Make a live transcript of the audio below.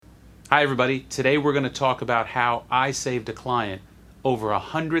Hi everybody, today we're going to talk about how I saved a client over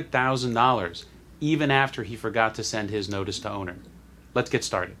 $100,000 even after he forgot to send his notice to owner. Let's get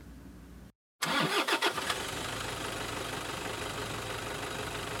started. Hi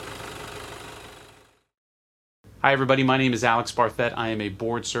everybody, my name is Alex Barthet. I am a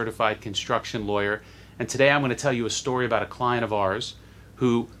board certified construction lawyer, and today I'm going to tell you a story about a client of ours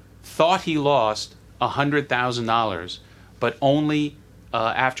who thought he lost $100,000, but only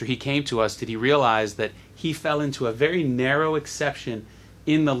after he came to us did he realize that he fell into a very narrow exception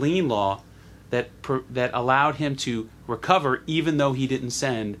in the lien law that allowed him to recover even though he didn't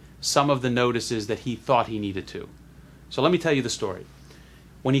send some of the notices that he thought he needed to. So let me tell you the story.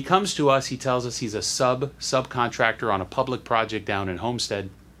 When he comes to us, he tells us he's a subcontractor on a public project down in Homestead,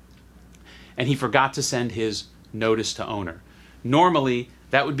 and he forgot to send his notice to owner. Normally,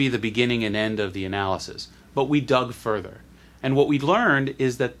 that would be the beginning and end of the analysis, but we dug further. And what we learned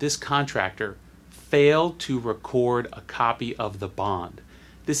is that this contractor failed to record a copy of the bond.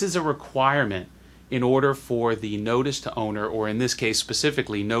 This is a requirement in order for the notice to owner, or in this case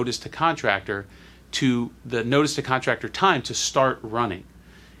specifically notice to contractor, the notice to contractor time to start running.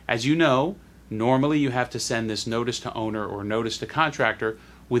 As you know, normally you have to send this notice to owner or notice to contractor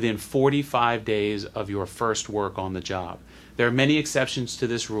within 45 days of your first work on the job. There are many exceptions to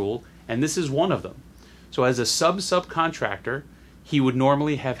this rule, and this is one of them. So as a subcontractor, he would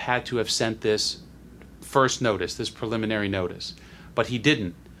normally have had to have sent this first notice, this preliminary notice, but he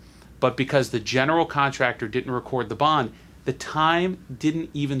didn't. But because the general contractor didn't record the bond, the time didn't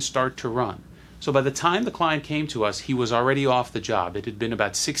even start to run. So by the time the client came to us, he was already off the job. It had been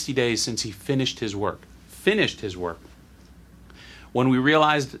about 60 days since he finished his work. When we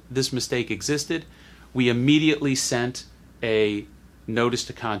realized this mistake existed, we immediately sent a notice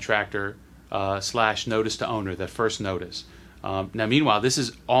to contractor / notice to owner, that first notice. Now meanwhile, this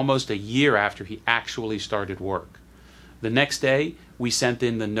is almost a year after he actually started work. The next day, we sent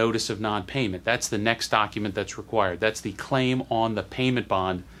in the notice of non-payment. That's the next document that's required. That's the claim on the payment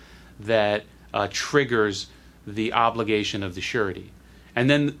bond that triggers the obligation of the surety. And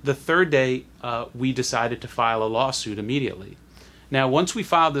then the third day, we decided to file a lawsuit immediately. Now, once we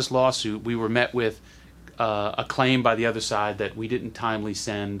filed this lawsuit, we were met with a claim by the other side that we didn't timely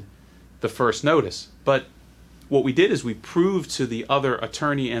send the first notice. But what we did is we proved to the other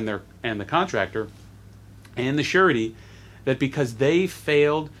attorney and the contractor and the surety that because they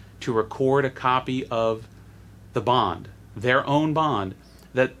failed to record a copy of the bond, their own bond,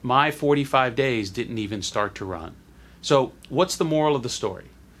 that my 45 days didn't even start to run. So what's the moral of the story?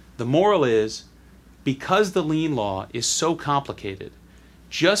 The moral is, because the lien law is so complicated,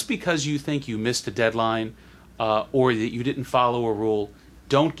 just because you think you missed a deadline or that you didn't follow a rule,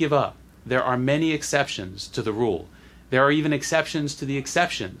 don't give up. There are many exceptions to the rule. There are even exceptions to the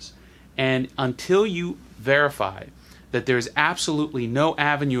exceptions. And until you verify that there's absolutely no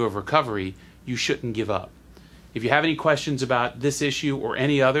avenue of recovery, you shouldn't give up. If you have any questions about this issue or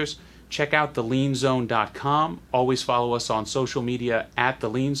any others, check out thelienzone.com. Always follow us on social media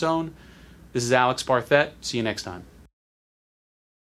 @thelienzone. This is Alex Barthet. See you next time.